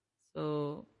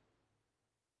 So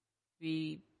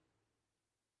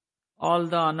all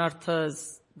the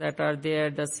anarthas that are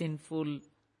there, the sinful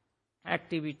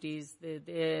activities,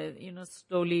 they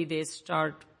slowly they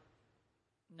start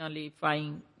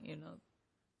nullifying,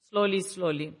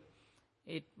 slowly.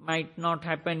 it might not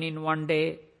happen in one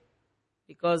day,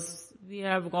 because we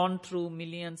have gone through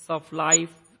millions of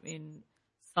life. In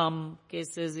some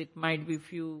cases it might be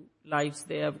few lives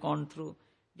they have gone through,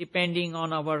 depending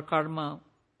on our karma,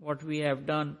 what we have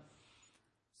done.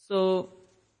 So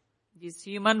this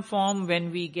human form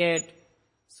when we get,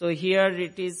 so here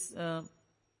it is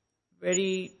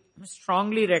very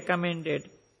strongly recommended,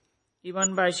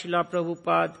 even by Srila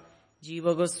Prabhupada,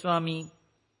 Jiva Goswami,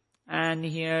 and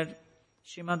here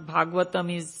Srimad Bhagavatam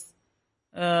is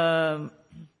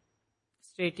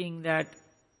stating that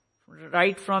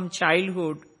right from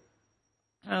childhood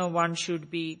one should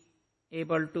be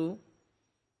able to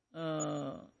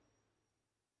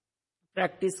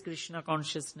practice Krishna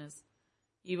consciousness.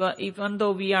 Even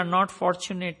though we are not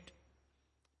fortunate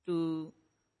to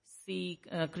see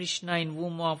Krishna in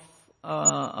womb of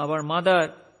our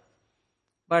mother,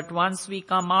 but once we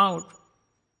come out,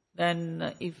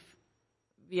 then if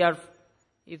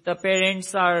the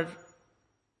parents are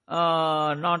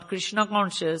not Krishna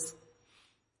conscious,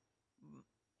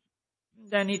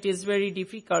 then it is very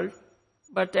difficult.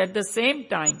 But at the same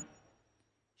time,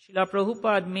 Srila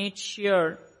Prabhupada made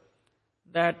sure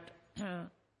that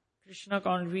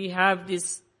we have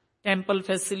this temple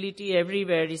facility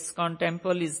everywhere. ISKCON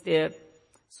temple is there,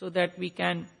 so that we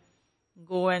can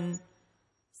go and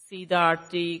see the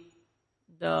Aarti.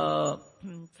 The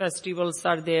festivals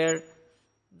are there,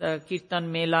 the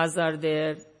Kirtan Melas are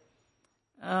there.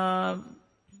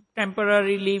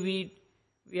 Temporarily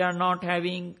we are not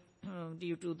having,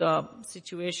 due to the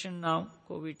situation now,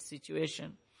 COVID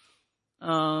situation,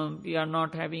 we are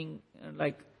not having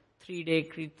like 3-day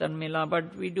Kirtan Mela,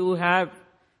 but we do have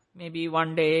maybe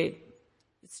one day.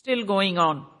 It's still going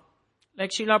on. Like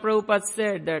Srila Prabhupada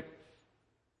said that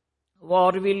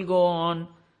war will go on,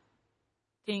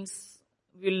 things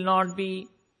will not be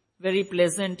very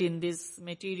pleasant in this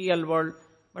material world,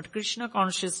 but Krishna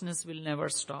consciousness will never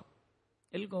stop.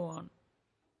 It will go on.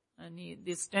 And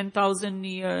this 10,000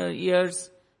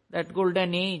 years, that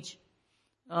golden age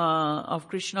of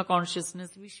Krishna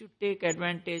consciousness, we should take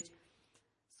advantage.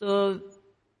 So,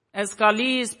 as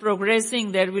Kali is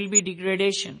progressing, there will be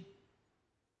degradation.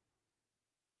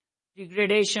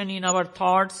 Degradation in our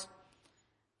thoughts.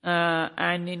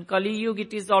 And in Kali Yuga,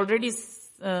 it is already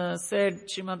said,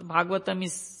 Srimad Bhagavatam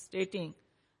is stating,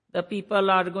 the people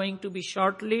are going to be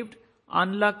short-lived,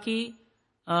 unlucky,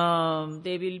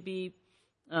 they will be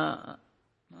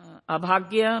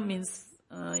abhagya, means,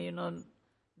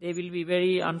 they will be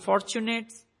very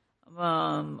unfortunate,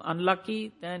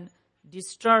 unlucky, then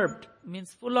disturbed,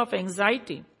 means full of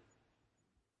anxiety.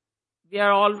 We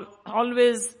are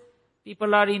always,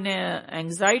 people are in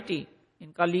anxiety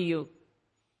in Kali Yuga.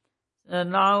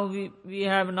 Now we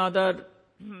have another,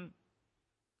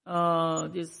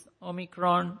 this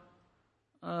Omicron,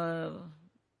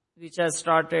 which has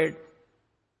started.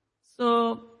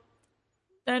 So,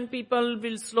 then people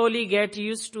will slowly get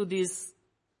used to these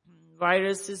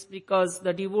viruses, because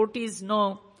the devotees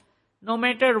know, no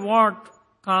matter what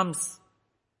comes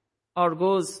or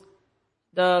goes,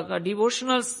 the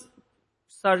devotional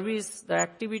service, the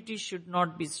activity should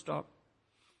not be stopped.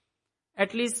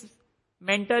 At least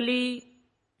mentally,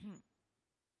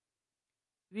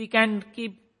 we can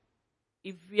keep,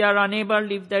 if we are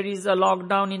unable, if there is a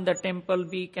lockdown in the temple,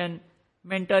 we can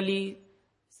mentally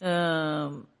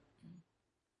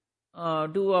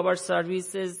do our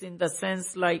services, in the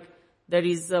sense like there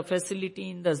is a facility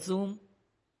in the Zoom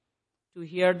to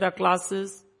hear the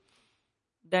classes.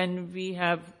 Then we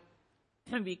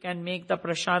can make the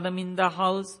prasadam in the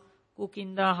house, cook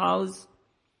in the house.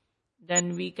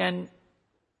 Then we can,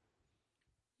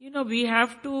 we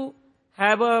have to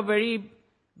have a very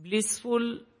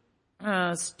blissful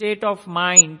state of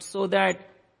mind, so that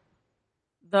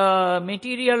the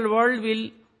material world will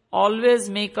always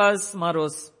make us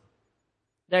morose.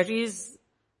 That is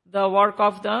the work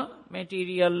of the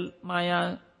material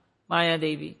Maya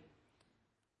Devi.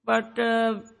 But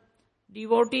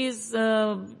devotees,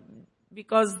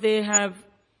 because they have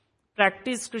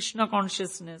practiced Krishna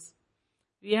consciousness,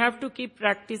 we have to keep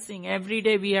practicing. Every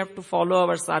day we have to follow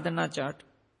our sadhana chart.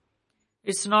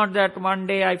 It's not that one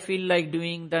day I feel like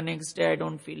doing, the next day I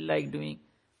don't feel like doing.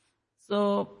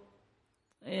 So,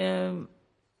 if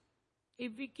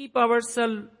we keep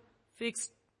ourselves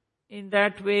fixed in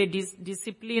that way,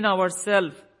 discipline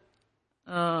ourselves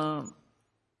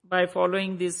by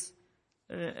following these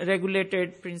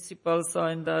regulated principles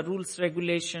and the rules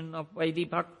regulation of Vaidhi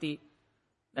Bhakti,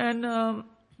 then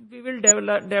we will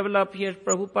develop here.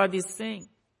 Prabhupada is saying,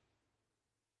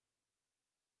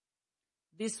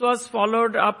 this was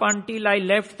followed up until I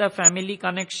left the family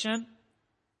connection.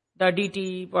 the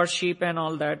deity worship and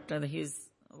all that,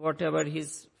 whatever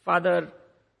his father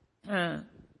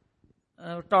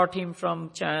taught him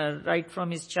right from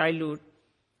his childhood.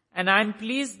 And I am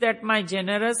pleased that my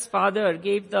generous father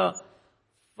gave the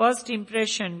first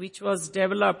impression which was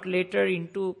developed later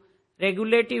into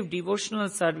regulative devotional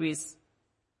service.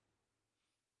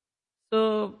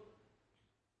 So,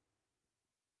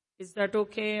 is that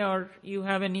okay, or you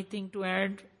have anything to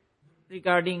add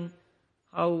regarding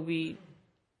how we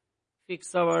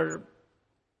fix our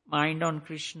mind on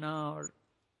Krishna? Or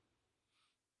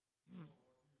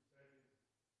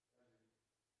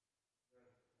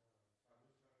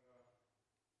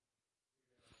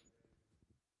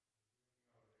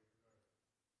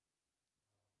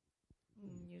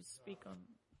you speak on.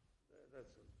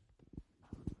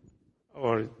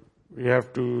 Or we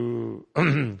have to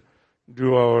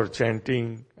do our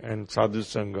chanting and sadhu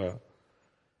sangha.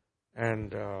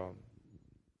 And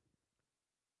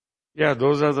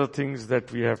those are the things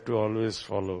that we have to always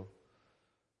follow.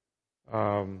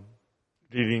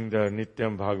 Reading the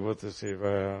Nityam Bhagavata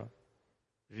Sevaya,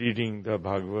 reading the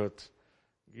Bhagavad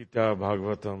Gita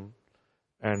Bhagavatam,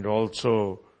 and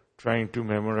also trying to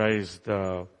memorize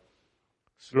the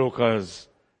slokas.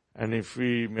 And if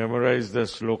we memorize the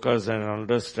slokas and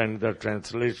understand the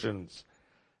translations,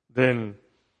 then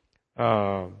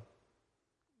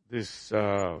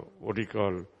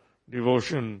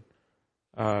devotion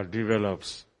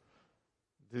develops.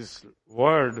 This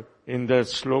word in the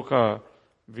sloka,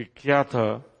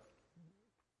 Vikyatha,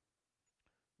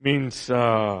 means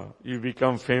you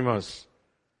become famous.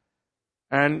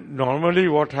 And normally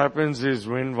what happens is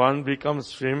when one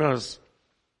becomes famous,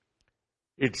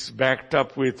 it's backed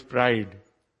up with pride.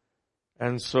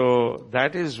 And so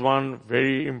that is one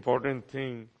very important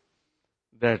thing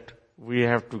that we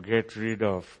have to get rid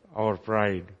of, our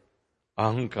pride,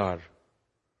 ahankar.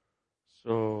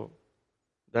 So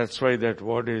that's why that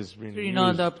word is being used.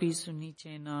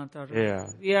 Yeah.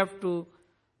 We have to,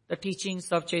 the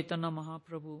teachings of Chaitanya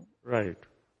Mahaprabhu. Right.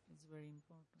 It's very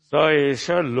important. Sa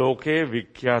esha loke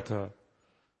vikyatha.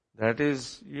 That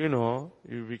is, you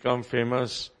become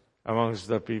famous amongst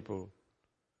the people.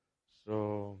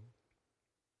 So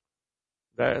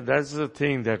that's the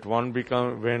thing that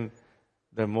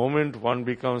the moment one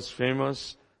becomes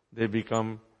famous, they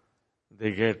develop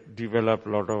a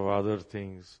lot of other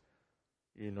things.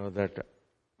 That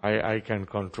I can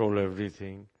control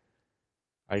everything.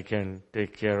 I can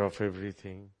take care of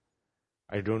everything.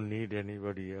 I don't need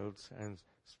anybody else. And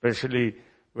especially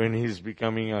when he's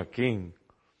becoming a king.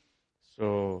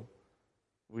 So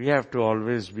we have to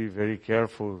always be very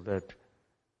careful that,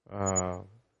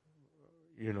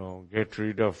 get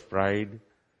rid of pride,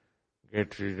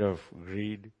 get rid of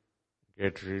greed,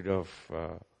 get rid of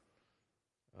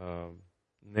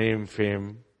name,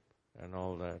 fame, and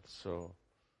all that. So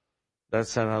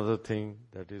that's another thing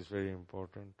that is very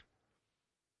important.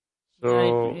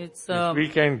 So if we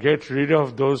can get rid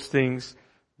of those things,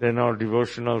 then our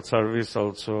devotional service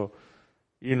also,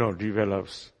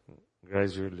 develops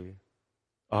gradually.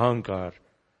 Ahankara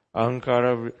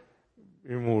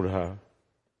vimudha.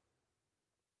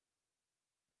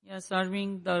 Yeah,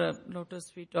 serving the lotus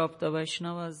feet of the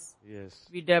Vaishnavas. Yes.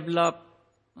 We develop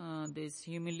this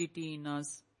humility in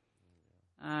us,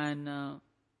 and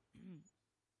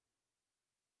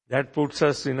that puts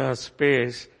us in a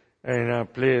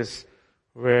place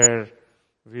where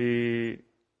we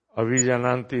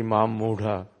avijananti mam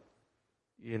mudha,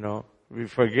 we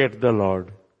forget the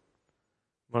Lord.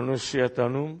 Manushya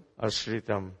tanum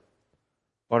ashritam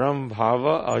param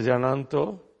bhava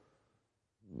ajananto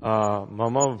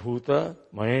mama bhuta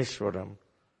maheshwaram.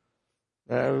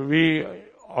 We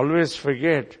always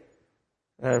forget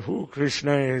who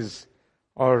Krishna is,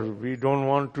 or we don't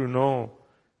want to know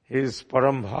his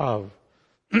param bhav,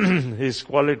 his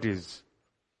qualities.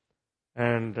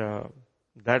 And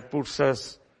that puts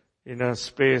us in a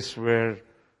space where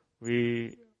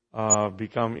we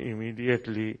become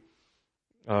immediately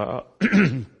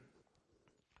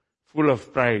full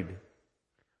of pride.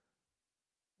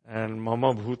 And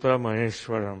Mama Bhuta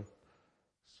Maheshwaram.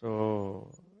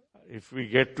 So if we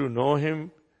get to know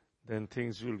him, then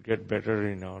things will get better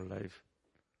in our life.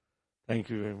 Thank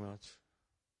you very much.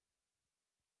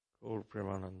 Gaur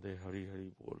Premanande Hari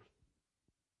Hari Bol.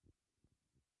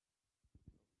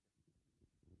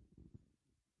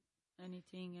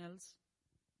 anything else?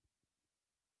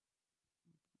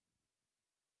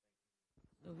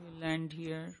 So we'll end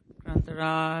here.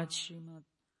 Grantaraj, Srimad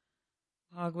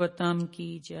Bhagavatam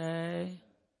ki jai.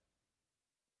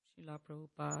 Srila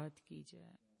Prabhupada ki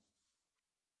jai.